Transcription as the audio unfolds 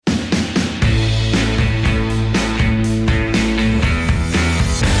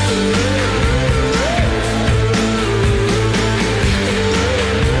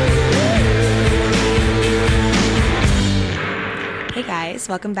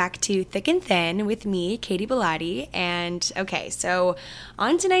Welcome back to Thick and Thin with me, Katie Bellotti. And okay, so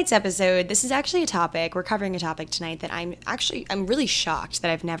on tonight's episode, this is actually a topic, we're covering a topic tonight that I'm really shocked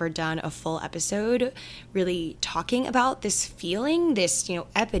that I've never done a full episode really talking about this feeling, this,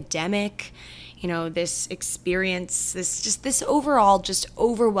 epidemic, this experience, this overall just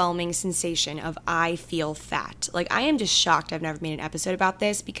overwhelming sensation of I feel fat. Like, I am just shocked I've never made an episode about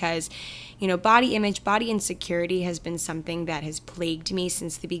this because, body image, body insecurity has been something that has plagued me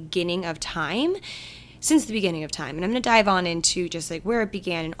since the beginning of time. And I'm going to dive on into just like where it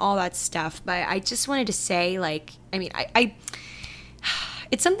began and all that stuff. But I just wanted to say,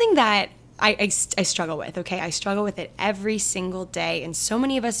 it's something that I struggle with, okay? I struggle with it every single day, and so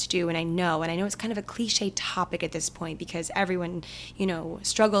many of us do, and I know it's kind of a cliche topic at this point because everyone,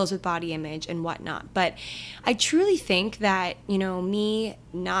 struggles with body image and whatnot. But I truly think that, me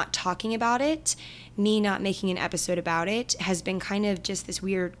not talking about it, me not making an episode about it has been kind of just this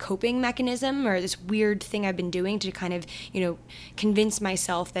weird coping mechanism or this weird thing I've been doing to kind of, convince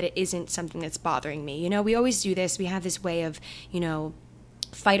myself that it isn't something that's bothering me. We always do this. We have this way of,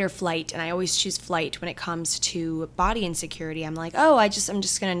 fight or flight, and I always choose flight when it comes to body insecurity. I'm like, I'm just going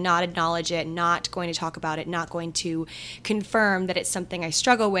to not acknowledge it, not going to talk about it, not going to confirm that it's something I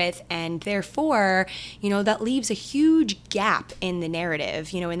struggle with, and therefore, that leaves a huge gap in the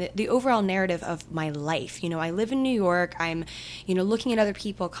narrative, in the overall narrative of my life. I live in New York. I'm, looking at other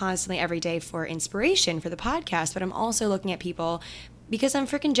people constantly every day for inspiration for the podcast, but I'm also looking at people because I'm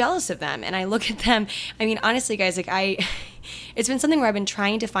freaking jealous of them. And I look at them, honestly, guys, it's been something where I've been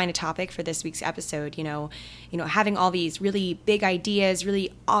trying to find a topic for this week's episode, having all these really big ideas,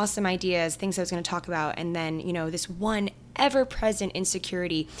 really awesome ideas, things I was going to talk about. And then, this one ever-present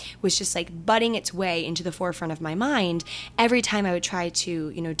insecurity was just like butting its way into the forefront of my mind. Every time I would try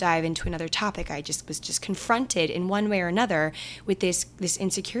to, dive into another topic, I just was confronted in one way or another with this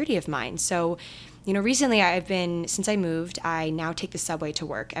insecurity of mine. So, recently since I moved, I now take the subway to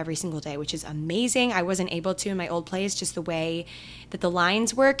work every single day, which is amazing. I wasn't able to in my old place, just the way that the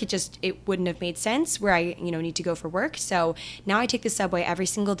lines work. It wouldn't have made sense where I, need to go for work. So now I take the subway every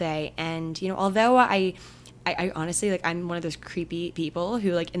single day. And, although I honestly, I'm one of those creepy people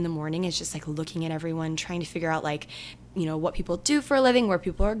who, in the morning is just, looking at everyone, trying to figure out, what people do for a living, where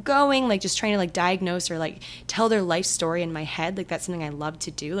people are going, just trying to, diagnose or, tell their life story in my head. That's something I love to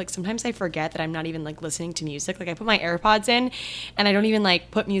do. Sometimes I forget that I'm not even, listening to music. I put my AirPods in, and I don't even,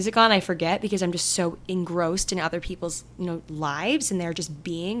 put music on. I forget because I'm just so engrossed in other people's, lives, and they're just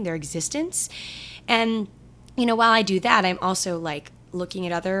being, their existence. And, while I do that, I'm also, looking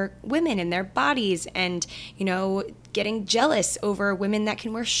at other women and their bodies and, getting jealous over women that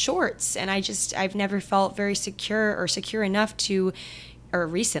can wear shorts. And I've never felt very secure enough to, or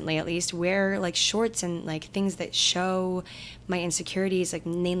recently at least, wear shorts and things that show my insecurities,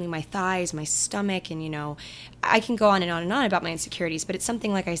 namely my thighs, my stomach. And, I can go on and on and on about my insecurities, but it's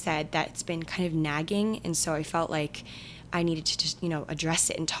something, like I said, that's been kind of nagging. And so I felt like I needed to just, address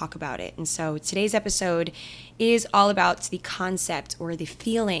it and talk about it. And so today's episode is all about the concept or the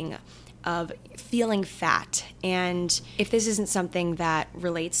feeling of feeling fat. And if this isn't something that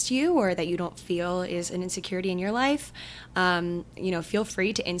relates to you or that you don't feel is an insecurity in your life, feel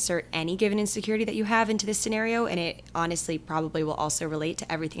free to insert any given insecurity that you have into this scenario. And it honestly probably will also relate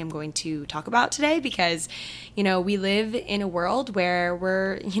to everything I'm going to talk about today because, we live in a world where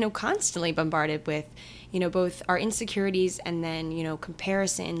we're, constantly bombarded with, both our insecurities and then,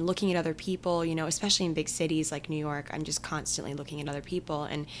 comparison, looking at other people, especially in big cities like New York. I'm just constantly looking at other people.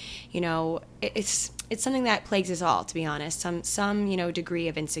 And, it's something that plagues us all, to be honest, some degree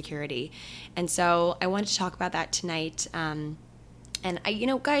of insecurity. And so I wanted to talk about that tonight. And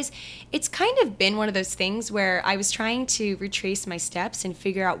guys, it's kind of been one of those things where I was trying to retrace my steps and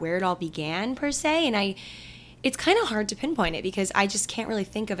figure out where it all began, per se. And it's kind of hard to pinpoint it because I just can't really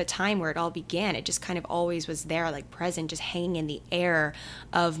think of a time where it all began. It just kind of always was there, present, just hanging in the air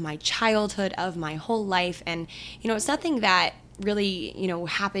of my childhood, of my whole life. And, it's nothing that really,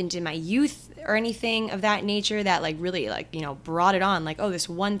 happened in my youth or anything of that nature that really brought it on. This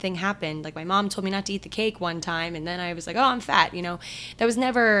one thing happened. My mom told me not to eat the cake one time, and then I was like, oh, I'm fat. There was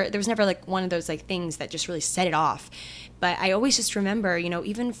never one of those things that just really set it off. But I always just remember,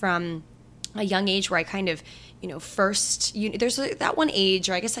 even from a young age where I kind of, first, there's that one age,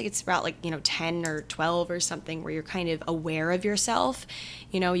 or I guess it's about 10 or 12 or something, where you're kind of aware of yourself.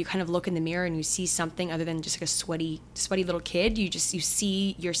 You kind of look in the mirror and you see something other than just a sweaty little kid. You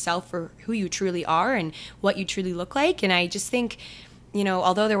see yourself for who you truly are and what you truly look like. And I just think,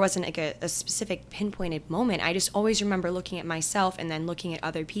 although there wasn't like a specific pinpointed moment, I just always remember looking at myself and then looking at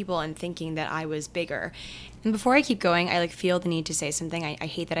other people and thinking that I was bigger. And before I keep going, I like feel the need to say something. I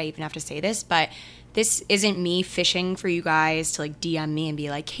hate that I even have to say this, but this isn't me fishing for you guys to like DM me and be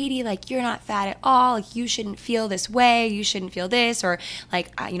like, Katie, like you're not fat at all. Like you shouldn't feel this way. You shouldn't feel this. Or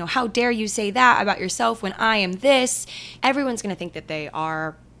like, how dare you say that about yourself when I am this? Everyone's going to think that they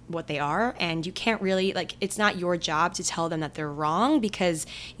are what they are, and you can't really like, it's not your job to tell them that they're wrong, because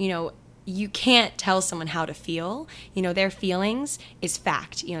you can't tell someone how to feel. Their feelings is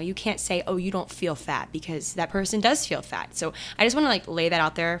fact. You can't say, oh, you don't feel fat, because that person does feel fat. So I just want to like lay that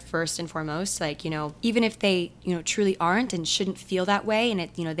out there first and foremost. Like, even if they, truly aren't and shouldn't feel that way, and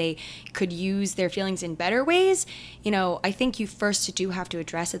they could use their feelings in better ways, I think you first do have to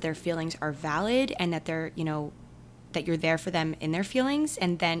address that their feelings are valid and that they're, that you're there for them in their feelings,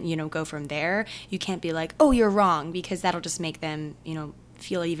 and then, go from there. You can't be like, oh, you're wrong, because that'll just make them,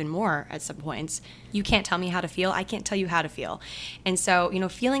 feel even more at some points. You can't tell me how to feel. I can't tell you how to feel. And so,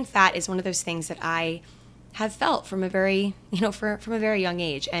 feeling fat is one of those things that I have felt from a very, from a very young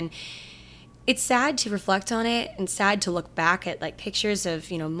age. And it's sad to reflect on it and sad to look back at like pictures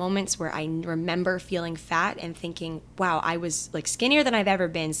of, moments where I remember feeling fat and thinking, wow, I was like skinnier than I've ever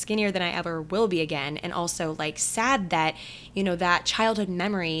been, skinnier than I ever will be again. And also like sad that, that childhood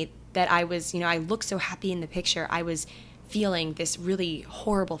memory that I was, I looked so happy in the picture, I was feeling this really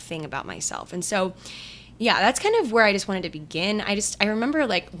horrible thing about myself. And so, yeah, that's kind of where I just wanted to begin. I remember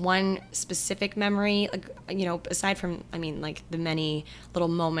like one specific memory, like, aside from, like the many little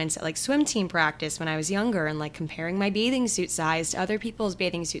moments at like swim team practice when I was younger and like comparing my bathing suit size to other people's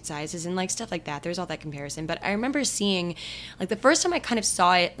bathing suit sizes and like stuff like that. There's all that comparison. But I remember seeing, like the first time I kind of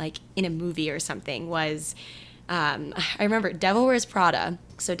saw it like in a movie or something was, I remember Devil Wears Prada.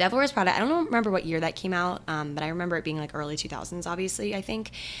 So Devil Wears Prada, I don't remember what year that came out, but I remember it being like early 2000s, obviously, I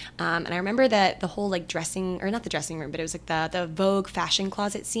think. And I remember that the whole like dressing, or not the dressing room, but it was like the Vogue fashion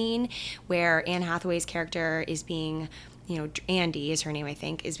closet scene where Anne Hathaway's character is being, Andy is her name, I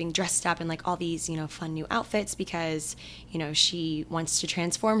think, is being dressed up in like all these, fun new outfits because, she wants to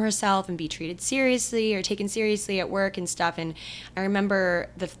transform herself and be treated seriously or taken seriously at work and stuff. And I remember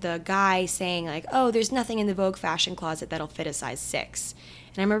the guy saying like, oh, there's nothing in the Vogue fashion closet that'll fit a size 6.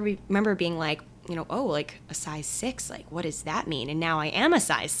 And I remember being like, oh, like a size 6, like what does that mean? And now I am a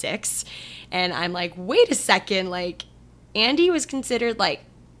size 6. And I'm like, wait a second, like Andy was considered like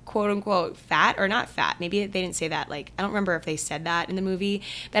quote unquote fat, or not fat. Maybe they didn't say that. Like, I don't remember if they said that in the movie,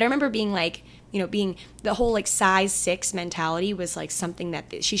 but I remember being like, being the whole like size 6 mentality was like something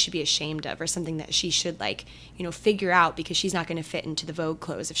that she should be ashamed of, or something that she should like, figure out, because she's not going to fit into the Vogue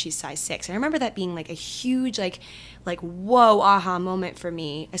clothes if she's size 6. And I remember that being like a huge, like whoa, aha moment for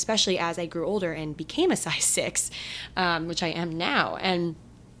me, especially as I grew older and became a size 6, which I am now. And,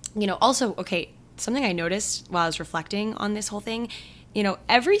 also, okay, something I noticed while I was reflecting on this whole thing,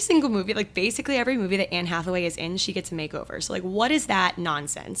 every single movie, like basically every movie that Anne Hathaway is in, she gets a makeover. So like, what is that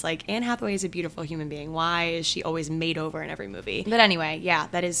nonsense? Like, Anne Hathaway is a beautiful human being. Why is she always made over in every movie? But anyway, yeah,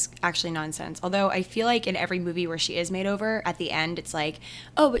 that is actually nonsense. Although I feel like in every movie where she is made over, at the end, it's like,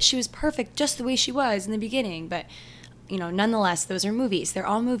 oh, but she was perfect just the way she was in the beginning. But nonetheless, those are movies. They're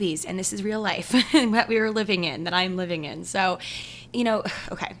all movies, and this is real life that we were living in, that I'm living in. So,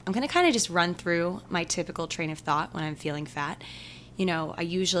 okay, I'm going to kind of just run through my typical train of thought when I'm feeling fat. I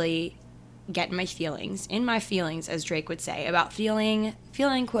usually get in my feelings, as Drake would say, about feeling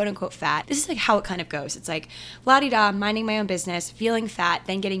quote unquote fat. This is like how it kind of goes. It's like la-di-da, minding my own business, feeling fat,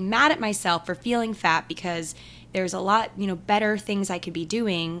 then getting mad at myself for feeling fat because there's a lot, better things I could be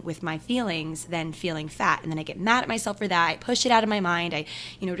doing with my feelings than feeling fat. And then I get mad at myself for that. I push it out of my mind. I,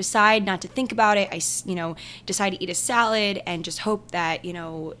 decide not to think about it. I, decide to eat a salad and just hope that,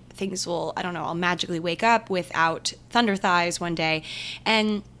 things will, I don't know, I'll magically wake up without thunder thighs one day.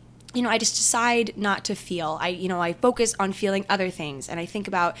 And I just decide not to feel. I focus on feeling other things. And I think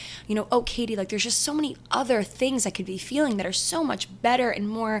about, oh, Katie, like there's just so many other things I could be feeling that are so much better and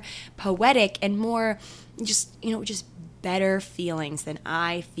more poetic and more just better feelings than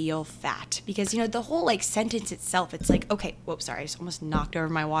I feel fat. Because, the whole like sentence itself, it's like, okay, whoops, sorry, I just almost knocked over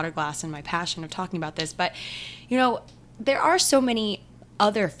my water glass in my passion of talking about this. But, there are so many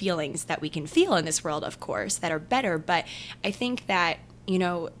other feelings that we can feel in this world, of course, that are better. But I think that,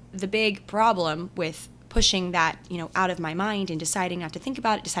 the big problem with pushing that, out of my mind and deciding not to think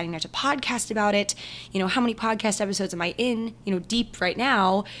about it, deciding not to podcast about it, how many podcast episodes am I in, deep right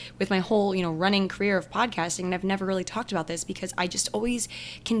now with my whole, running career of podcasting, and I've never really talked about this because I just always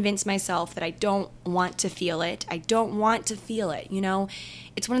convince myself that I don't want to feel it. I don't want to feel it,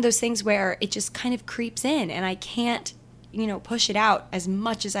 It's one of those things where it just kind of creeps in and I can't push it out as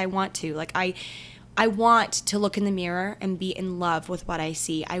much as I want to. Like I want to look in the mirror and be in love with what I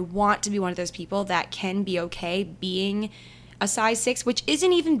see. I want to be one of those people that can be okay being a size 6, which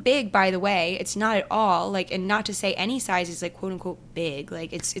isn't even big, by the way. It's not at all. Like, and not to say any size is like quote unquote big.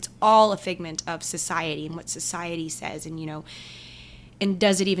 Like it's all a figment of society and what society says, and and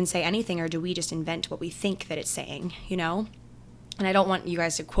does it even say anything, or do we just invent what we think that it's saying, And I don't want you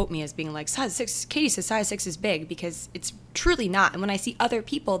guys to quote me as being like, size 6, Katie says size 6 is big, because it's truly not. And when I see other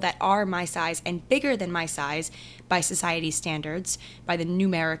people that are my size and bigger than my size by society's standards, by the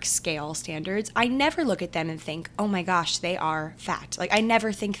numeric scale standards, I never look at them and think, oh my gosh, they are fat. Like, I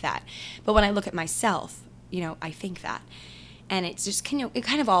never think that. But when I look at myself, I think that. And it's just, it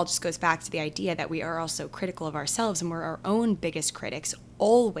kind of all just goes back to the idea that we are also critical of ourselves, and we're our own biggest critics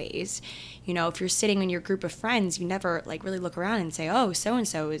always. If you're sitting in your group of friends, you never like really look around and say, oh,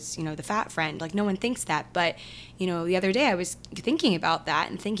 so-and-so is, the fat friend. Like, no one thinks that. But, the other day I was thinking about that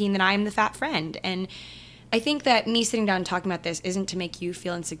and thinking that I'm the fat friend. And I think that me sitting down and talking about this isn't to make you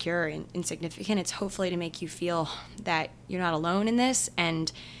feel insecure and insignificant. It's hopefully to make you feel that you're not alone in this,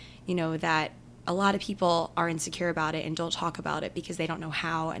 and, that a lot of people are insecure about it and don't talk about it because they don't know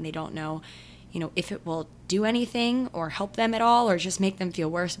how, and they don't know, if it will do anything or help them at all, or just make them feel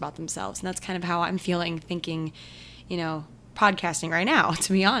worse about themselves. And that's kind of how I'm feeling, thinking, podcasting right now,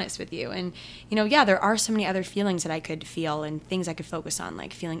 to be honest with you. And, there are so many other feelings that I could feel and things I could focus on,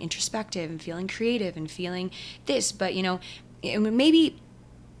 like feeling introspective and feeling creative and feeling this. But, maybe,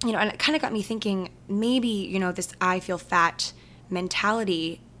 and it kind of got me thinking, maybe, this I feel fat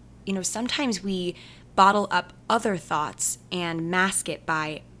mentality, sometimes we bottle up other thoughts and mask it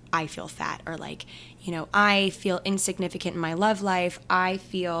by I feel fat, or like, I feel insignificant in my love life. I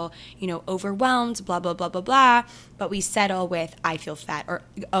feel, overwhelmed, blah, blah, blah, blah, blah. But we settle with I feel fat, or,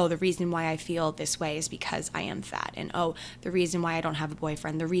 oh, the reason why I feel this way is because I am fat. And, oh, the reason why I don't have a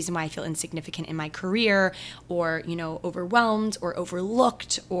boyfriend, the reason why I feel insignificant in my career, or, overwhelmed or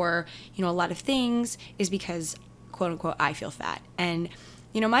overlooked, or, a lot of things is because, quote unquote, I feel fat. And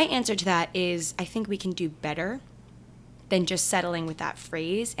my answer to that is, I think we can do better than just settling with that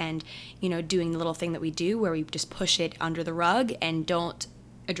phrase and, doing the little thing that we do where we just push it under the rug and don't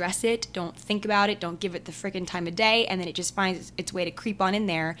address it, don't think about it, don't give it the freaking time of day, and then it just finds its way to creep on in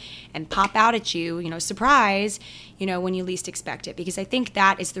there and pop out at you, surprise, when you least expect it. Because I think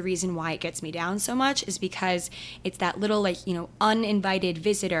that is the reason why it gets me down so much, is because it's that little, like, uninvited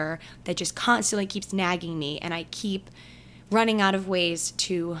visitor that just constantly keeps nagging me, and I keep running out of ways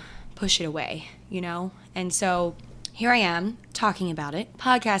to push it away, And so here I am talking about it,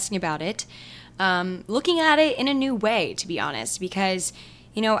 podcasting about it, looking at it in a new way, to be honest, because,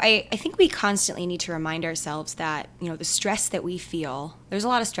 I think we constantly need to remind ourselves that, the stress that we feel, there's a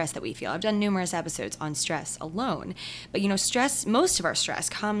lot of stress that we feel. I've done numerous episodes on stress alone, but, stress, most of our stress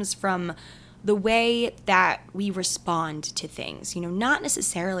comes from the way that we respond to things, not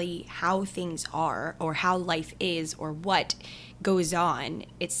necessarily how things are or how life is or what goes on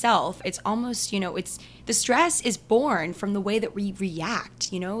itself. It's almost, it's the stress is born from the way that we react,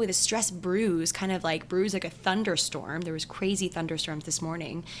 the stress brews like a thunderstorm. There was crazy thunderstorms this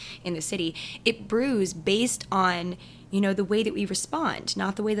morning in the city. It brews based on, the way that we respond,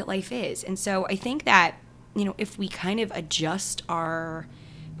 not the way that life is. And so I think that, if we kind of adjust our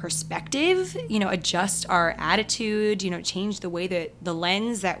perspective, adjust our attitude, change the way that the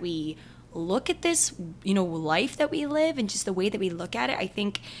lens that we look at this, life that we live, and just the way that we look at it, I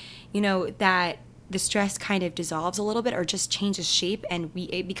think, that the stress kind of dissolves a little bit, or just changes shape, and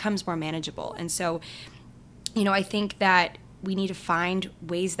it becomes more manageable. And so, I think that we need to find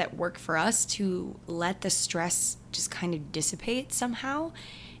ways that work for us to let the stress just kind of dissipate somehow.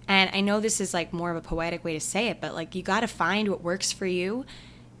 And I know this is like more of a poetic way to say it, but like, you got to find what works for you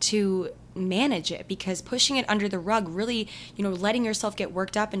to manage it, because pushing it under the rug, really, letting yourself get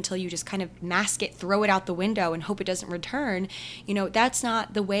worked up until you just kind of mask it, throw it out the window and hope it doesn't return, that's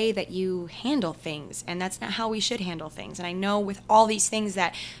not the way that you handle things, and that's not how we should handle things. And I know with all these things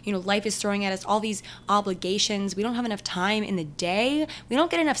that, life is throwing at us, all these obligations, we don't have enough time in the day, we don't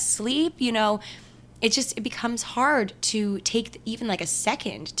get enough sleep, it becomes hard to take even like a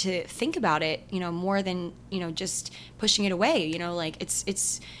second to think about it, more than, just pushing it away, like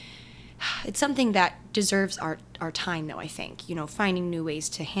it's something that deserves our time, though, I think, finding new ways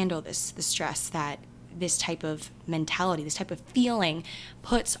to handle the stress that this type of mentality, this type of feeling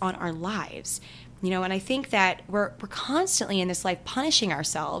puts on our lives, and I think that we're constantly in this life punishing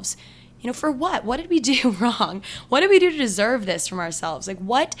ourselves, for what? What did we do wrong? What did we do to deserve this from ourselves? Like,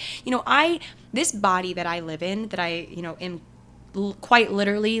 what, this body that I live in, that I, am quite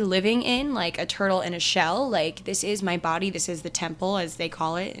literally living in, like a turtle in a shell. Like, this is my body, this is the temple, as they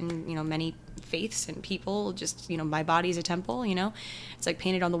call it, and many faiths and people, just my body is a temple. It's like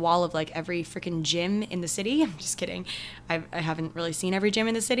painted on the wall of like every freaking gym in the city. I'm just kidding. I haven't really seen every gym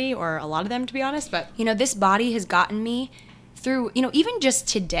in the city, or a lot of them, to be honest, but this body has gotten me through, even just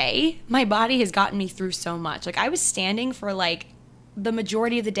today, my body has gotten me through so much. Like, I was standing for like the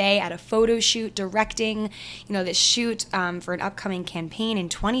majority of the day at a photo shoot, directing, this shoot for an upcoming campaign in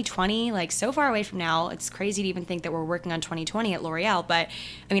 2020, like so far away from now. It's crazy to even think that we're working on 2020 at L'Oreal, but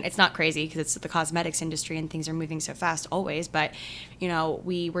I mean, it's not crazy because it's the cosmetics industry and things are moving so fast always. But,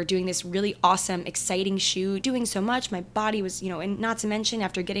 we were doing this really awesome, exciting shoot, doing so much. My body was, and not to mention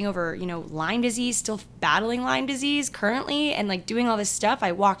after getting over, Lyme disease, still battling Lyme disease currently, and like doing all this stuff,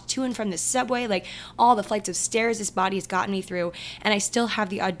 I walked to and from the subway, like all the flights of stairs this body has gotten me through. And I still have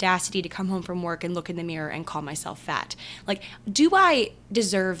the audacity to come home from work and look in the mirror and call myself fat. Like, do I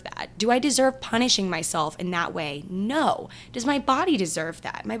deserve that? Do I deserve punishing myself in that way? No. Does my body deserve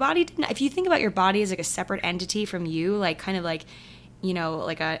that? My body didn't. If you think about your body as like a separate entity from you, like kind of like,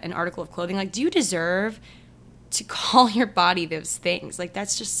 like an article of clothing, like, do you deserve to call your body those things? Like,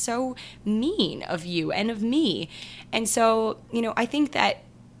 that's just so mean of you and of me. And so, I think that.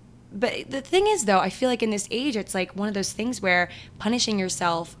 But the thing is, though, I feel like in this age, it's like one of those things where punishing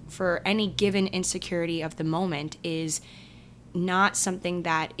yourself for any given insecurity of the moment is not something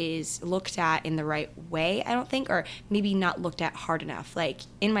that is looked at in the right way, I don't think, or maybe not looked at hard enough. Like,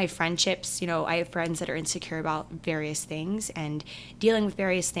 in my friendships, I have friends that are insecure about various things and dealing with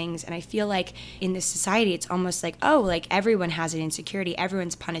various things. And I feel like in this society, it's almost like, oh, like everyone has an insecurity.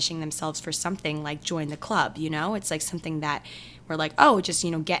 Everyone's punishing themselves for something, like join the club, It's like something that we're like, oh, just,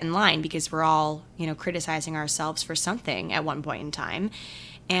 get in line because we're all, criticizing ourselves for something at one point in time.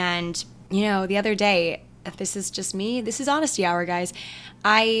 And, the other day, this is just me, this is honesty hour, guys.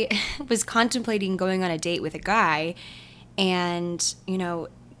 I was contemplating going on a date with a guy and,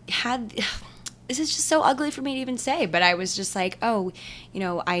 this is just so ugly for me to even say, but I was just like, oh,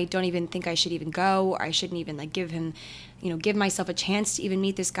 I don't even think I should even go, or I shouldn't even like give myself a chance to even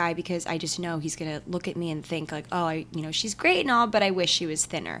meet this guy because I just know he's going to look at me and think like, oh, she's great and all, but I wish she was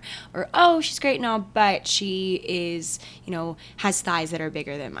thinner. Or, oh, she's great and all, but she is, has thighs that are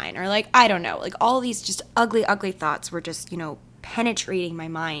bigger than mine. Or like, I don't know, like all these just ugly, ugly thoughts were just, penetrating my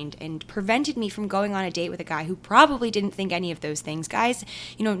mind and prevented me from going on a date with a guy who probably didn't think any of those things. Guys,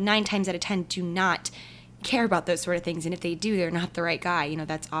 9 times out of 10 do not care about those sort of things. And if they do, they're not the right guy.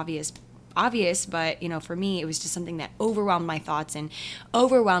 That's obvious, but for me, it was just something that overwhelmed my thoughts and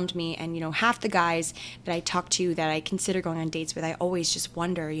overwhelmed me. And half the guys that I talk to that I consider going on dates with, I always just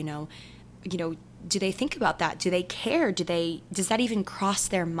wonder, do they think about that? Do they care? Does that even cross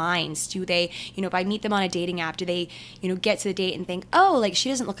their minds? Do they, if I meet them on a dating app, do they, get to the date and think, oh, like she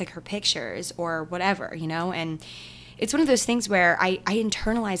doesn't look like her pictures or whatever, and it's one of those things where I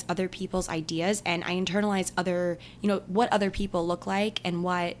internalize other people's ideas and I internalize what other people look like and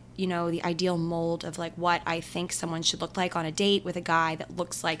what, the ideal mold of like what I think someone should look like on a date with a guy that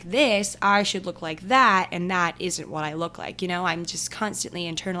looks like this, I should look like that, and that isn't what I look like. I'm just constantly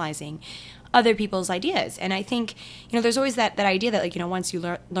internalizing other people's ideas. And I think, there's always that idea that like, once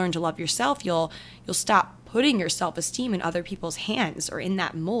you learn to love yourself, you'll stop putting your self-esteem in other people's hands or in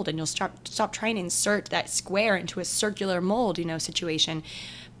that mold, and you'll stop trying to insert that square into a circular mold, situation.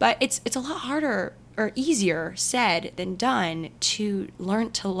 But it's a lot harder or easier said than done to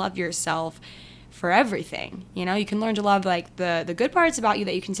learn to love yourself for everything. You can learn to love like the good parts about you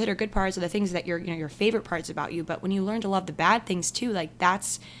that you consider good parts, or the things that your favorite parts about you. But when you learn to love the bad things too, like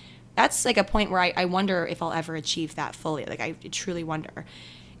that's like a point where I wonder if I'll ever achieve that fully. Like I truly wonder,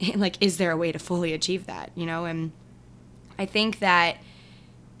 like, is there a way to fully achieve that? And I think that,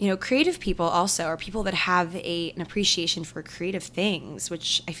 creative people also are people that have an appreciation for creative things,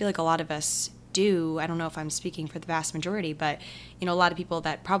 which I feel like a lot of us do. I don't know if I'm speaking for the vast majority, but a lot of people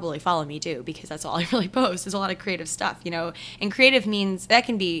that probably follow me do, because that's all I really post is a lot of creative stuff, and creative means that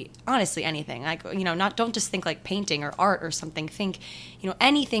can be honestly anything, like, don't just think like painting or art or something. Think,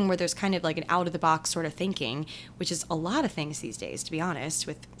 anything where there's kind of like an out of the box sort of thinking, which is a lot of things these days, to be honest,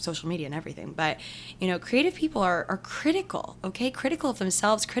 with social media and everything. But, creative people are critical, okay? Critical of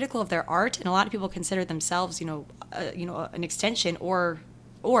themselves, critical of their art. And a lot of people consider themselves, an extension or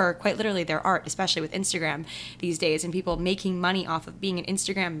quite literally their art, especially with Instagram these days, and people making money off of being an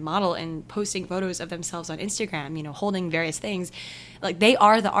Instagram model and posting photos of themselves on Instagram, holding various things. Like, they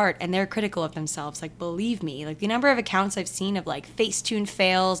are the art, and they're critical of themselves. Like, believe me, like the number of accounts I've seen of like Facetune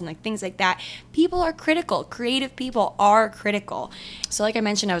fails and like things like that, people are critical. Creative people are critical. So like I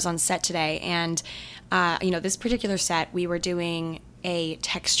mentioned, I was on set today, and This particular set, we were doing a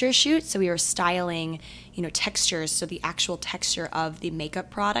texture shoot. So we were styling, textures. So the actual texture of the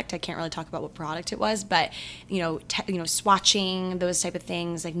makeup product. I can't really talk about what product it was, but, swatching, those type of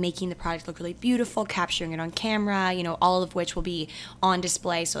things, like making the product look really beautiful, capturing it on camera, all of which will be on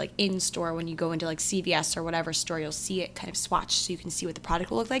display. So like in store, when you go into like CVS or whatever store, you'll see it kind of swatched so you can see what the product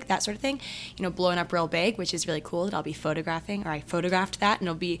will look like, that sort of thing, blowing up real big, which is really cool that I'll be photographing, or I photographed that, and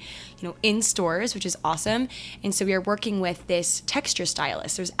it'll be, in stores, which is awesome. And so we are working with this texture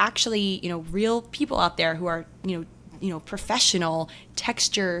stylist. There's actually, real people out there who are, professional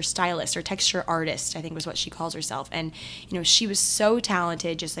texture stylists or texture artists, I think was what she calls herself. And, she was so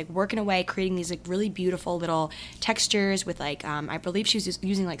talented, just like working away, creating these like really beautiful little textures with like, I believe she was just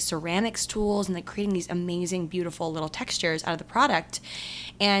using like ceramics tools and like creating these amazing, beautiful little textures out of the product.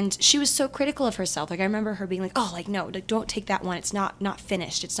 And she was so critical of herself. Like I remember her being like, oh, like, no, like, don't take that one. It's not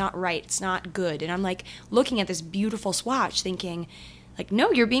finished. It's not right. It's not good. And I'm like looking at this beautiful swatch thinking, like,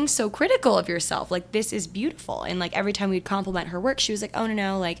 no, you're being so critical of yourself. Like, this is beautiful. And, like, every time we'd compliment her work, she was like, oh,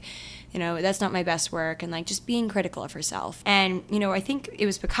 no, like, that's not my best work. And, like, just being critical of herself. And, I think it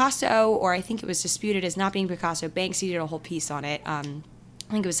was Picasso, or I think it was disputed as not being Picasso. Banksy did a whole piece on it. I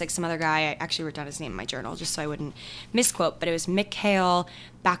think it was, like, some other guy. I actually wrote down his name in my journal just so I wouldn't misquote. But it was Mikhail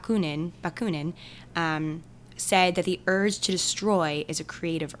Bakunin, said that the urge to destroy is a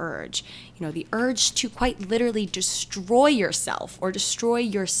creative urge. The urge to quite literally destroy yourself or destroy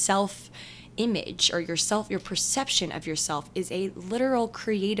your self-image or your perception of yourself is a literal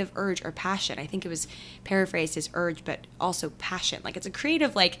creative urge or passion. I think it was paraphrased as urge, but also passion. Like it's a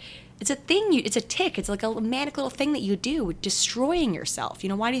creative, like it's a thing, it's a tick. It's like a manic little thing that you do, destroying yourself.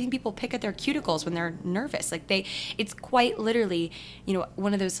 Why do you think people pick at their cuticles when they're nervous? Like it's quite literally,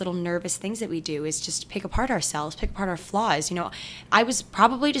 one of those little nervous things that we do is just pick apart ourselves, pick apart our flaws. I was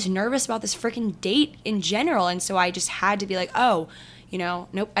probably just nervous about this freaking date in general. And so I just had to be like, oh,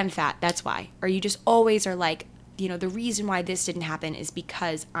 nope, I'm fat. That's why. Or you just always are like, the reason why this didn't happen is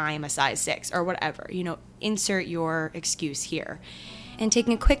because I'm a size 6 or whatever. Insert your excuse here. And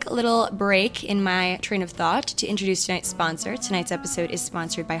taking a quick little break in my train of thought to introduce tonight's sponsor. Tonight's episode is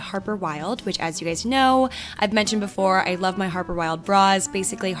sponsored by Harper Wilde, which, as you guys know, I've mentioned before, I love my Harper Wilde bras.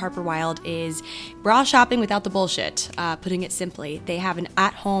 Basically, Harper Wilde is bra shopping without the bullshit, putting it simply. They have an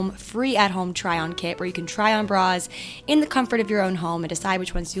free at-home try-on kit where you can try on bras in the comfort of your own home and decide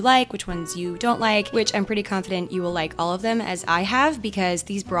which ones you like, which ones you don't like, which I'm pretty confident you will like all of them, as I have, because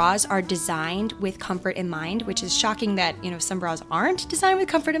these bras are designed with comfort in mind, which is shocking that, some bras aren't designed with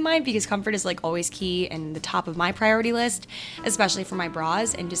comfort in mind, because comfort is like always key and the top of my priority list, especially for my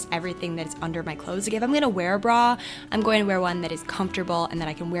bras and just everything that is under my clothes. Like if I'm going to wear a bra, I'm going to wear one that is comfortable and that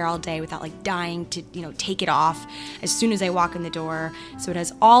I can wear all day without like dying to, take it off as soon as I walk in the door. So it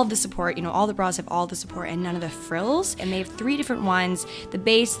has all of the support, all the bras have all the support and none of the frills. And they have 3 different ones: the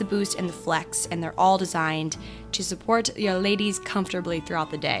base, the boost, and the flex, and they're all designed to support your ladies comfortably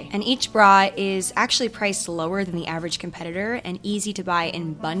throughout the day. And each bra is actually priced lower than the average competitor and easy to buy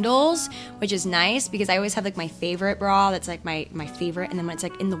in bundles, which is nice because I always have like my favorite bra that's like my favorite, and then when it's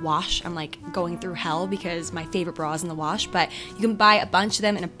like in the wash, I'm like going through hell because my favorite bra is in the wash. But you can buy a bunch of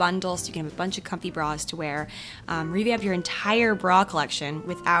them in a bundle, so you can have a bunch of comfy bras to wear, revamp your entire bra collection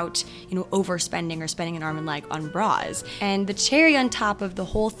without overspending or spending an arm and leg on bras. And the cherry on top of the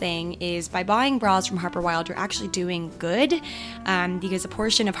whole thing is by buying bras from Harper Wilde, you're actually doing good, because a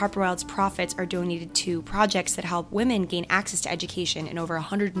portion of Harper Wilde's profits are donated to projects that help women gain access to education in over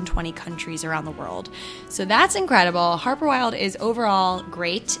 120 countries around the world. So that's incredible. Harper Wilde is overall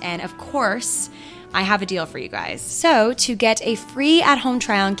great, and of course, I have a deal for you guys. So to get a free at-home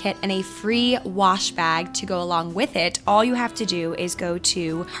try-on kit and a free wash bag to go along with it, all you have to do is go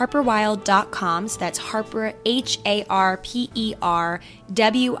to harperwilde.com. So that's Harper,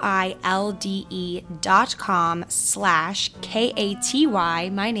 HARPERWILDE.com/KATY,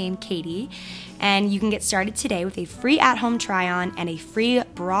 my name, Katie. And you can get started today with a free at-home try-on and a free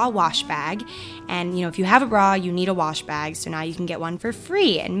bra wash bag. And, if you have a bra, you need a wash bag. So now you can get one for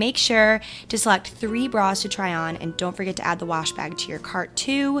free. And make sure to select 3 bras to try on. And don't forget to add the wash bag to your cart,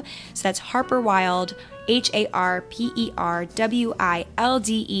 too. So that's Harper Wilde,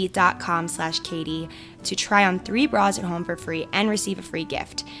 HARPERWILDE.com/Katie to try on 3 bras at home for free and receive a free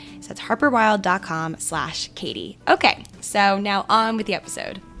gift. So that's harperwilde.com/Katie. Okay, so now on with the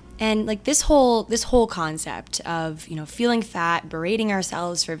episode. And like this whole concept of, feeling fat, berating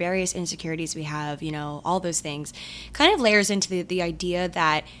ourselves for various insecurities we have, all those things kind of layers into the idea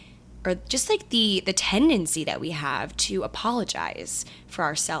that or just like the tendency that we have to apologize for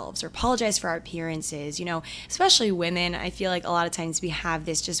ourselves or apologize for our appearances, you know, especially women. I feel like a lot of times we have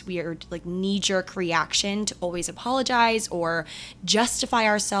this just weird like knee-jerk reaction to always apologize or justify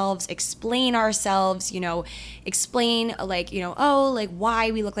ourselves, explain ourselves, you know, explain like, you know, oh, like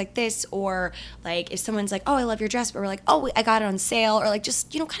why we look like this, or like if someone's like, oh, I love your dress, but we're like, oh, I got it on sale, or like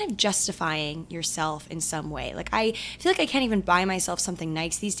just, you know, kind of justifying yourself in some way. Like I feel like I can't even buy myself something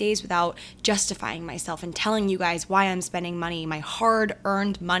nice these days without justifying myself and telling you guys why I'm spending money, my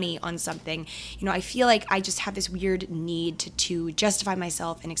hard-earned money on something. You know, I feel like I just have this weird need to justify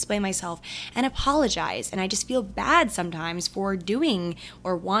myself and explain myself and apologize. And I just feel bad sometimes for doing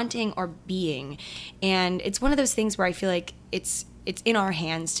or wanting or being. And it's one of those things where I feel like it's in our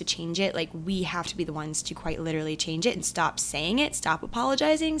hands to change it. Like we have to be the ones to quite literally change it and stop saying it, stop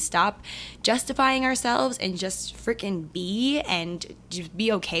apologizing, stop justifying ourselves, and just freaking be and just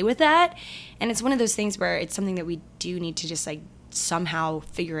be okay with that. And it's one of those things where it's something that we do need to just like somehow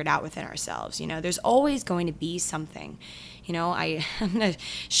figure it out within ourselves. You know, there's always going to be something, you know, I'm gonna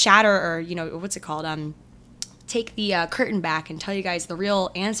shatter, or, you know, what's it called? Take the curtain back and tell you guys the real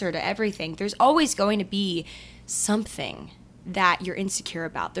answer to everything. There's always going to be something that you're insecure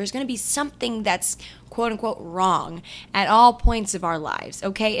about. There's going to be something that's quote unquote wrong at all points of our lives,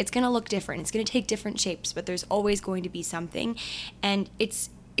 okay? It's going to look different. It's going to take different shapes, but there's always going to be something. And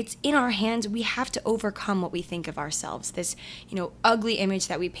it's in our hands. We have to overcome what we think of ourselves. This, you know, ugly image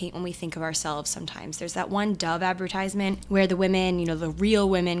that we paint when we think of ourselves sometimes. There's that one Dove advertisement where the women, you know, the real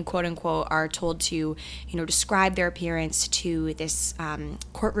women, quote unquote, are told to, you know, describe their appearance to this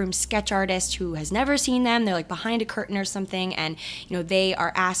courtroom sketch artist who has never seen them. They're like behind a curtain or something, and, you know, they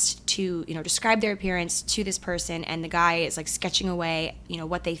are asked to, you know, describe their appearance to this person, and the guy is like sketching away, you know,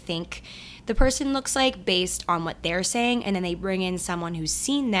 what they think the person looks like based on what they're saying, and then they bring in someone who's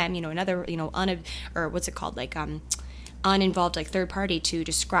seen them, you know, another, you know, uninvolved like third party to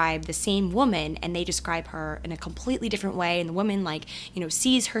describe the same woman, and they describe her in a completely different way, and the woman, like, you know,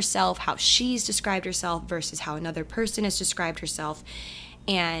 sees herself how she's described herself versus how another person has described herself.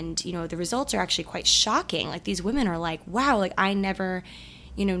 And, you know, the results are actually quite shocking. Like, these women are like, wow, like I never,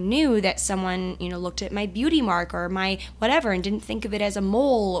 you know, knew that someone, you know, looked at my beauty mark or my whatever and didn't think of it as a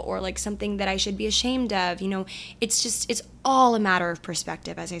mole or like something that I should be ashamed of. You know, it's all a matter of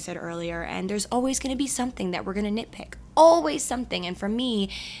perspective, as I said earlier. And there's always going to be something that we're going to nitpick. Always something. And for me,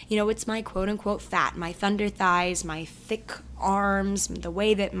 you know, it's my quote unquote fat, my thunder thighs, my thick arms, the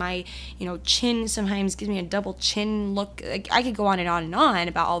way that my, you know, chin sometimes gives me a double chin look. Like, I could go on and on and on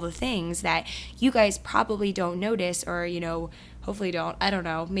about all the things that you guys probably don't notice, or, you know, hopefully don't. I don't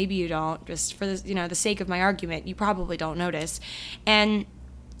know. Maybe you don't. Just for the, you know, the sake of my argument, you probably don't notice. And,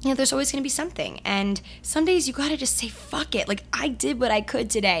 you know, there's always going to be something. And some days you got to just say, fuck it. Like, I did what I could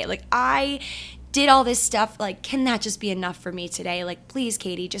today. Like, I did all this stuff. Like, can that just be enough for me today? Like, please,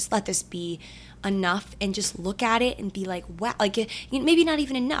 Katie, just let this be enough, and just look at it and be like, wow, like, you know, maybe not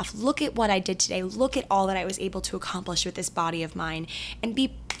even enough. Look at what I did today. Look at all that I was able to accomplish with this body of mine, and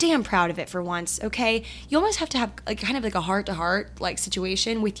be damn proud of it for once, okay? You almost have to have like kind of like a heart-to-heart like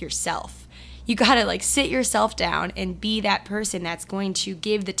situation with yourself. You gotta like sit yourself down and be that person that's going to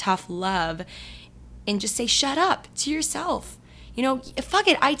give the tough love and just say, shut up to yourself. You know, fuck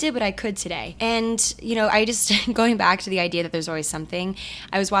it, I did what I could today. And, you know, I just, going back to the idea that there's always something,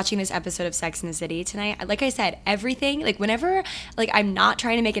 I was watching this episode of Sex and the City tonight. Like I said, everything, like whenever, like I'm not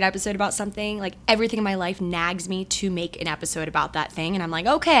trying to make an episode about something, like everything in my life nags me to make an episode about that thing. And I'm like,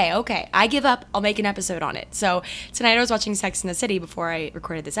 okay, I give up, I'll make an episode on it. So tonight I was watching Sex and the City before I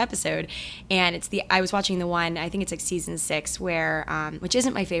recorded this episode. And I was watching the one, I think it's like season 6, where, which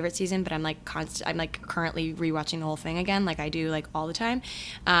isn't my favorite season, but I'm like currently rewatching the whole thing again, like I do like all the time.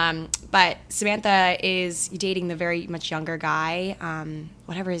 But Samantha is dating the very much younger guy,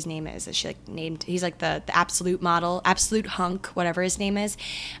 whatever his name is. She like named, he's like the absolute model, absolute hunk, whatever his name is.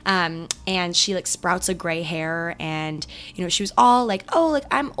 And she like sprouts a gray hair, and, you know, she was all like, oh, like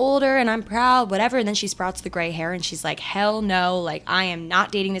I'm older and I'm proud, whatever. And then she sprouts the gray hair and she's like, hell no, like I am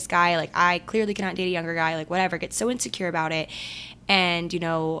not dating this guy. Like I clearly cannot date a younger guy, like whatever. Gets so insecure about it. And, you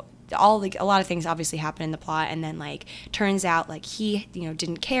know, a lot of things obviously happen in the plot, and then like turns out like he, you know,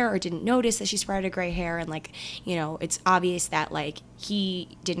 didn't care or didn't notice that she sprouted a gray hair, and like, you know, it's obvious that like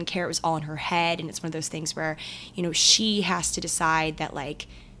he didn't care, it was all in her head. And it's one of those things where, you know, she has to decide that like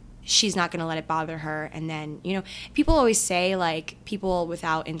she's not going to let it bother her. And then, you know, people always say like people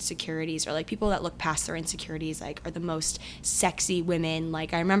without insecurities, or like people that look past their insecurities, like are the most sexy women.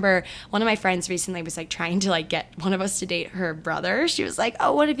 Like I remember one of my friends recently was like trying to like get one of us to date her brother. She was like,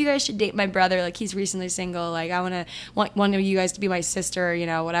 oh, one of you guys should date my brother. Like he's recently single. Like I want one of you guys to be my sister, you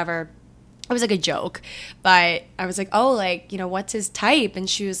know, whatever. It was like a joke, but I was like, oh, like, you know, what's his type? And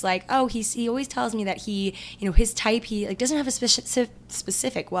she was like, oh, he always tells me that he, you know, his type, he like doesn't have a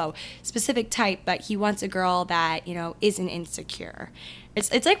specific type, but he wants a girl that, you know, isn't insecure.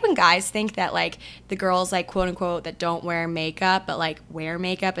 It's like when guys think that like the girls like quote unquote that don't wear makeup but like wear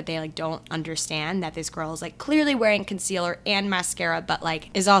makeup, but they like don't understand that this girl is like clearly wearing concealer and mascara but like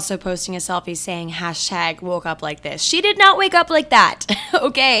is also posting a selfie saying hashtag woke up like this. She did not wake up like that.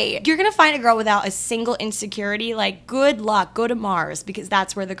 Okay, you're gonna find a girl without a single insecurity, like good luck, go to Mars, because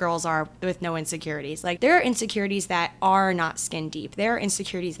that's where the girls are with no insecurities. Like there are insecurities that are not skin deep. There are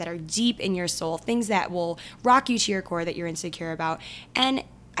insecurities that are deep in your soul, things that will rock you to your core that you're insecure about. And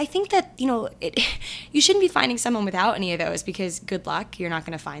I think that, you know, you shouldn't be finding someone without any of those, because good luck, you're not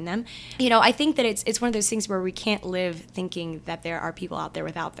going to find them. You know, I think that it's one of those things where we can't live thinking that there are people out there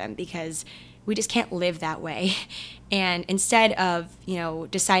without them, because we just can't live that way. And instead of, you know,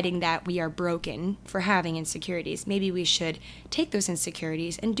 deciding that we are broken for having insecurities, maybe we should take those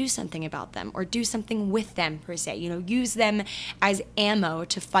insecurities and do something about them, or do something with them per se, you know, use them as ammo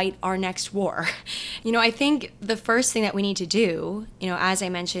to fight our next war. You know, I think the first thing that we need to do, you know, as I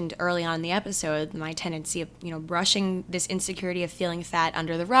mentioned early on in the episode, my tendency of, you know, brushing this insecurity of feeling fat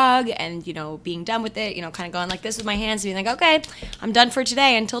under the rug and, you know, being done with it, you know, kind of going like this with my hands, being like, okay, I'm done for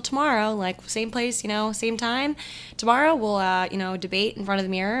today until tomorrow, like same place, you know, same time. Tomorrow we'll, you know, debate in front of the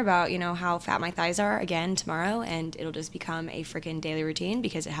mirror about, you know, how fat my thighs are again tomorrow, and it'll just become a freaking daily routine,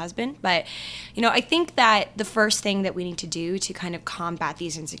 because it has been. But, you know, I think that the first thing that we need to do to kind of combat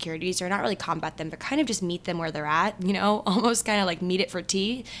these insecurities, or not really combat them, but kind of just meet them where they're at, you know, almost kind of like meet it for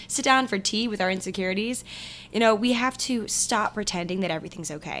tea, sit down for tea with our insecurities. You know, we have to stop pretending that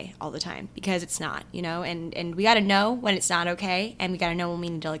everything's okay all the time, because it's not, you know, and we got to know when it's not okay, and we got to know when we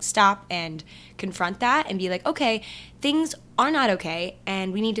need to like stop and confront that and be like, okay, things are not okay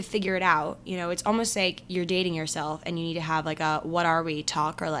and we need to figure it out. You know, it's almost like you're dating yourself and you need to have like a what are we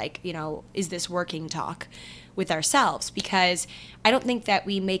talk, or like, you know, is this working talk with ourselves, because I don't think that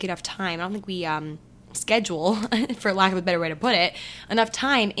we make enough time. I don't think we schedule, for lack of a better way to put it, enough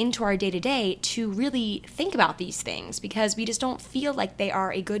time into our day-to-day to really think about these things, because we just don't feel like they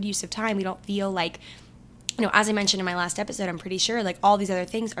are a good use of time. We don't feel like, you know, as I mentioned in my last episode, I'm pretty sure like all these other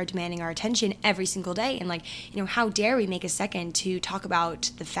things are demanding our attention every single day. And like, you know, how dare we make a second to talk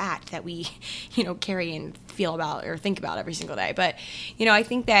about the fat that we, you know, carry and feel about or think about every single day. But, you know, I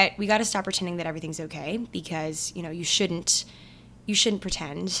think that we got to stop pretending that everything's okay, because, you know, you shouldn't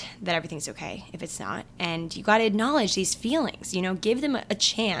pretend that everything's okay if it's not. And you got to acknowledge these feelings, you know, give them a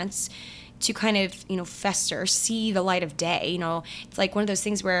chance to kind of, you know, fester, see the light of day. You know, it's like one of those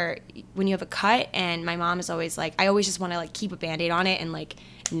things where when you have a cut, and my mom is always like, I always just want to like keep a Band-Aid on it and like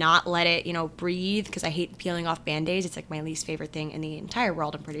not let it, you know, breathe, because I hate peeling off Band-Aids. It's like my least favorite thing in the entire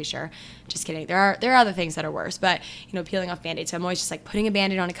world, I'm pretty sure. Just kidding. There are other things that are worse, but, you know, peeling off Band-Aids. So I'm always just like putting a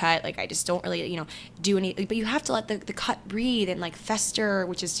Band-Aid on a cut. Like I just don't really, you know, do any, but you have to let the cut breathe and like fester,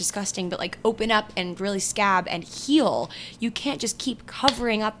 which is disgusting, but like open up and really scab and heal. You can't just keep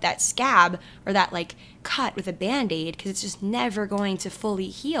covering up that scab or that like cut with a Band-Aid, because it's just never going to fully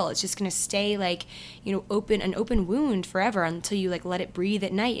heal. It's just going to stay like, you know, an open wound forever until you like let it breathe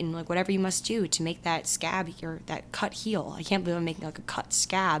at night, and like whatever you must do to make that scab or that cut heal. I can't believe I'm making like a cut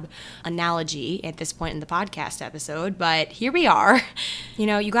scab analogy at this point in the podcast episode, but here we are. You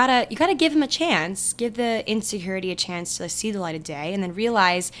know, you gotta give them a chance, give the insecurity a chance to see the light of day, and then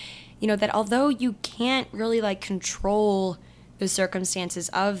realize, you know, that although you can't really like control the circumstances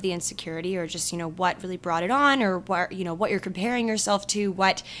of the insecurity, or just, you know, what really brought it on, or what, you know, what you're comparing yourself to,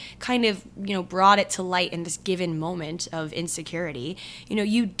 what kind of, you know, brought it to light in this given moment of insecurity, you know,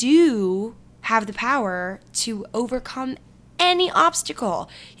 you do have the power to overcome any obstacle,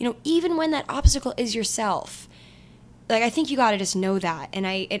 you know, even when that obstacle is yourself. Like, I think you gotta just know that. And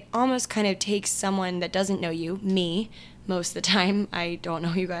it almost kind of takes someone that doesn't know you, me, most of the time. I don't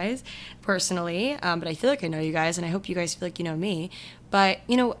know you guys personally, but I feel like I know you guys, and I hope you guys feel like you know me. But,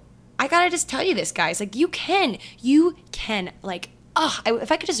 you know, I gotta just tell you this, guys. Like, you can, like,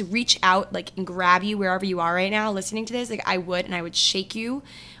 if I could just reach out, like, and grab you wherever you are right now listening to this, like, I would, and I would shake you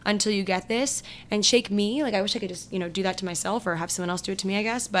until you get this, and shake me. Like, I wish I could just, you know, do that to myself, or have someone else do it to me, I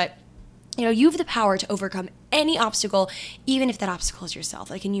guess. But, you know, you have the power to overcome any obstacle, even if that obstacle is yourself.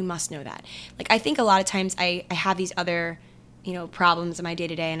 Like, and you must know that. Like, I think a lot of times I have these other problems in my day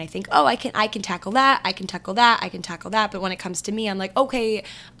to day, and I think, oh, I can tackle that, I can tackle that, I can tackle that. But when it comes to me, I'm like, okay,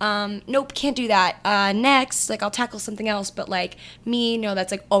 nope, can't do that. Next, like, I'll tackle something else. But like me, no,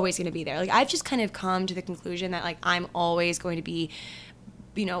 that's like always going to be there. Like, I've just kind of come to the conclusion that like I'm always going to be,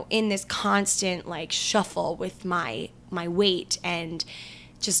 in this constant like shuffle with my weight and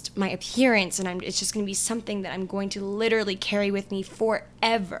just my appearance, and it's just going to be something that I'm going to literally carry with me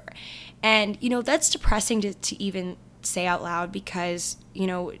forever. And that's depressing to even say out loud, because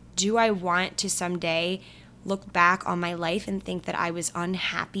do I want to someday look back on my life and think that I was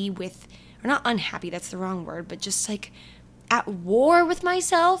unhappy with, or not unhappy, that's the wrong word, but just like at war with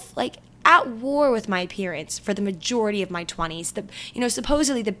myself, like at war with my appearance for the majority of my 20s.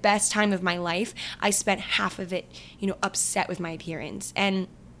 Supposedly the best time of my life, I spent half of it upset with my appearance. And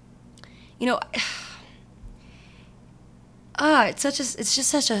it's just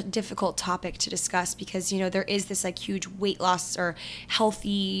such a difficult topic to discuss, because there is this like huge weight loss or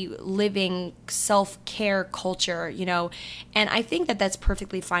healthy living self-care culture, and I think that that's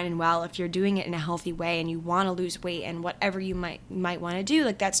perfectly fine and well if you're doing it in a healthy way and you want to lose weight and whatever you might want to do.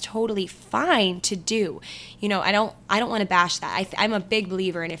 Like, that's totally fine to do. I don't want to bash that. I'm a big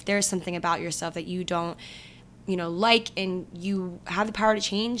believer in, if there's something about yourself that you don't like and you have the power to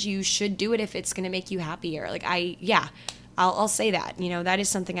change, you should do it if it's going to make you happier. Like, I'll say that, that is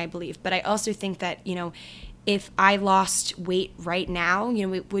something I believe. But I also think that, if I lost weight right now,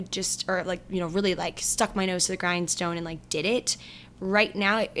 it would just, or like, really like stuck my nose to the grindstone and like did it right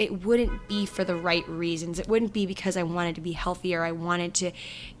now, it wouldn't be for the right reasons. It wouldn't be because I wanted to be healthier, I wanted to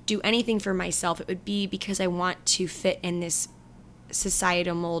do anything for myself. It would be because I want to fit in this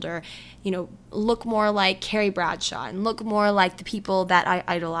societal mold, or look more like Carrie Bradshaw and look more like the people that I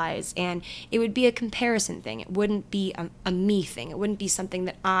idolize. And it would be a comparison thing. It wouldn't be a me thing. It wouldn't be something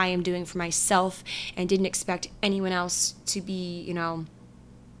that I am doing for myself and didn't expect anyone else to be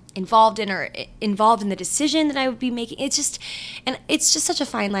involved in the decision that I would be making. It's just such a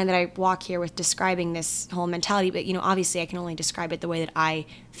fine line that I walk here with describing this whole mentality. But obviously I can only describe it the way that I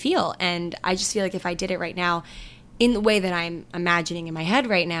feel, and I just feel like if I did it right now in the way that I'm imagining in my head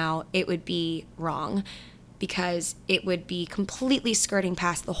right now, it would be wrong, because it would be completely skirting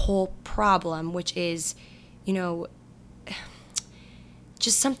past the whole problem, which is,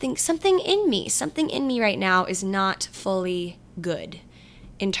 just something in me right now is not fully good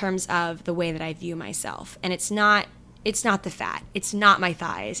in terms of the way that I view myself. And it's not the fat. It's not my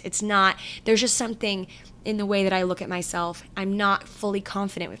thighs. There's just something in the way that I look at myself. I'm not fully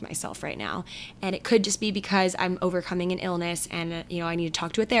confident with myself right now. And it could just be because I'm overcoming an illness and, I need to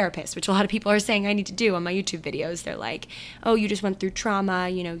talk to a therapist, which a lot of people are saying I need to do on my YouTube videos. They're like, oh, you just went through trauma,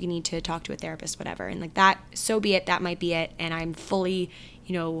 you need to talk to a therapist, whatever. And like that, so be it, that might be it. And I'm fully,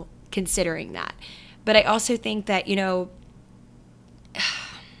 considering that. But I also think that, you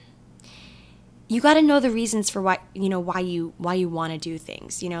got to know the reasons for why you want to do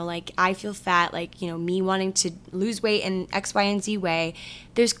things. Like, I feel fat, like, me wanting to lose weight in X, Y, and Z way.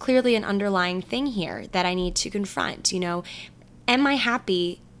 There's clearly an underlying thing here that I need to confront. Am I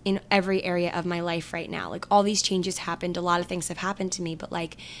happy in every area of my life right now? Like, all these changes happened, a lot of things have happened to me, but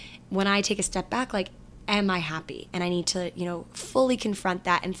like, when I take a step back, like, am I happy? And I need to, fully confront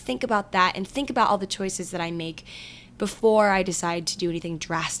that and think about all the choices that I make before I decide to do anything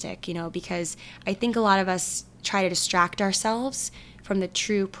drastic, because I think a lot of us try to distract ourselves from the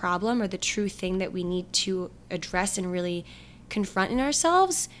true problem or the true thing that we need to address and really confront in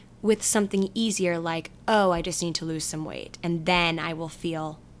ourselves with something easier, like, oh, I just need to lose some weight and then I will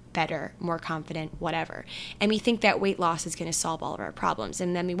feel better, more confident, whatever. And we think that weight loss is going to solve all of our problems.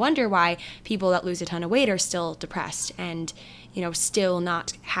 And then we wonder why people that lose a ton of weight are still depressed and, still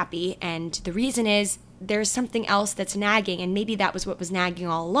not happy. And the reason is there's something else that's nagging, and maybe that was what was nagging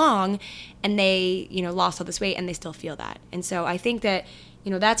all along, and they, lost all this weight and they still feel that. And so I think that,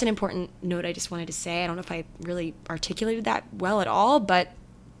 that's an important note I just wanted to say. I don't know if I really articulated that well at all, but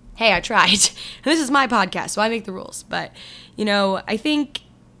hey, I tried. This is my podcast, so I make the rules. But, I think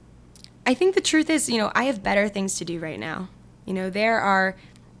the truth is, I have better things to do right now.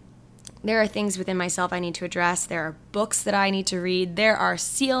 There are things within myself I need to address. There are books that I need to read. There are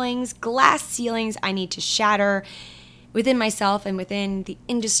glass ceilings I need to shatter within myself and within the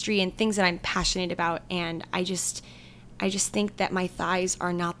industry and things that I'm passionate about. And I just think that my thighs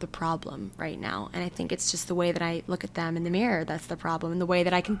are not the problem right now. And I think it's just the way that I look at them in the mirror that's the problem. And the way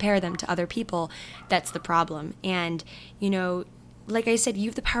that I compare them to other people, that's the problem. And, like I said, you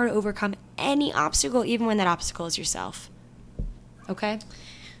have the power to overcome any obstacle, even when that obstacle is yourself. Okay?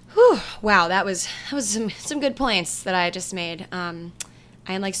 Whew, wow, that was some good points that I just made. I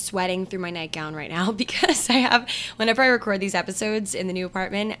I am like sweating through my nightgown right now because whenever I record these episodes in the new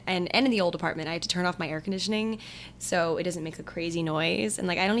apartment and in the old apartment, I have to turn off my air conditioning so it doesn't make a crazy noise. And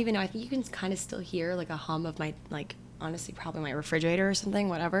like, I don't even know, I think you can kind of still hear like a hum of my, like, honestly, probably my refrigerator or something,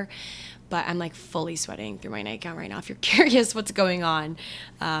 whatever. But I'm like fully sweating through my nightgown right now. If you're curious what's going on,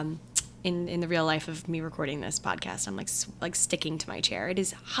 in the real life of me recording this podcast, I'm like sticking to my chair. It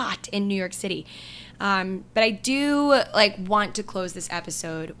is hot in New York City. But I do like want to close this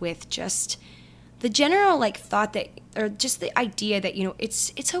episode with just the general like thought that, or just the idea that, you know,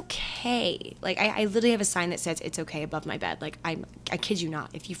 it's okay. Like I literally have a sign that says it's okay above my bed. Like I kid you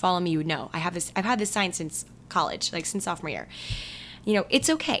not. If you follow me, you would know. I've had this sign since college, like since sophomore year. You know, it's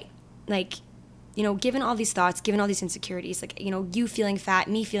okay. Like, you know, given all these thoughts, given all these insecurities, like, you know, you feeling fat,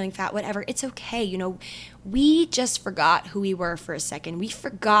 me feeling fat, whatever, it's okay. You know, we just forgot who we were for a second. We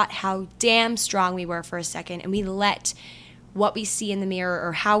forgot how damn strong we were for a second, and we let what we see in the mirror,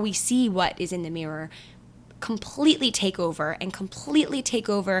 or how we see what is in the mirror, completely take over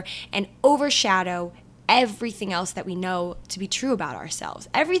and overshadow everything else that we know to be true about ourselves,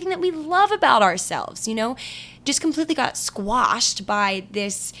 everything that we love about ourselves, you know, just completely got squashed by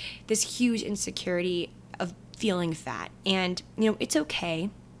this huge insecurity of feeling fat. And, you know, it's okay.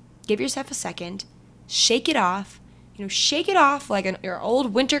 Give yourself a second, shake it off, you know, shake it off like your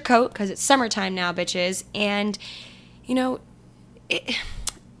old winter coat, because it's summertime now, bitches. And, you know,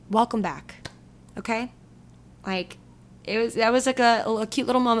 welcome back. Okay? Like, that was like a cute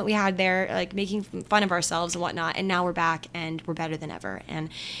little moment we had there, like making fun of ourselves and whatnot, and now we're back and we're better than ever. And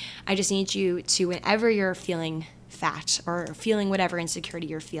I just need you to, whenever you're feeling fat or feeling whatever insecurity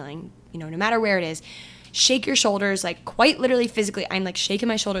you're feeling, you know, no matter where it is, shake your shoulders, like quite literally physically. I'm like shaking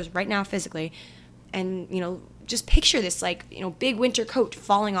my shoulders right now physically, and, you know, just picture this, like, you know, big winter coat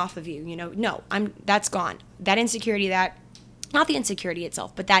falling off of you. You know, no, that's gone. That insecurity, not the insecurity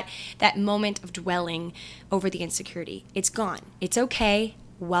itself, but that moment of dwelling over the insecurity, it's gone. It's okay.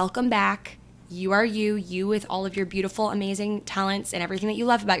 Welcome back. You are you with all of your beautiful, amazing talents and everything that you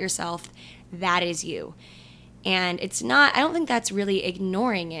love about yourself. That is you. And it's not, I don't think that's really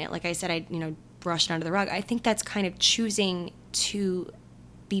ignoring it. Like I said, I, you know, brushed it under the rug. I think that's kind of choosing to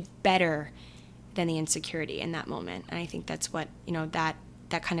be better than the insecurity in that moment. And I think that's what, you know, that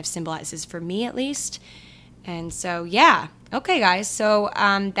kind of symbolizes for me, at least. And so, yeah. Okay, guys. So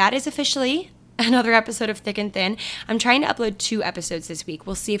that is officially another episode of Thick and Thin. I'm trying to upload 2 episodes this week.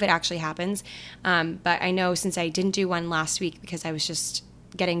 We'll see if it actually happens. But I know since I didn't do one last week because I was just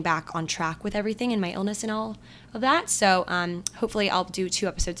getting back on track with everything and my illness and all of that. So hopefully I'll do 2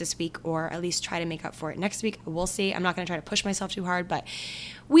 episodes this week, or at least try to make up for it next week. We'll see. I'm not going to try to push myself too hard, but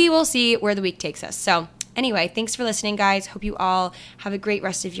we will see where the week takes us. So anyway, thanks for listening, guys. Hope you all have a great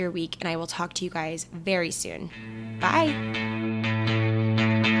rest of your week, and I will talk to you guys very soon. Bye.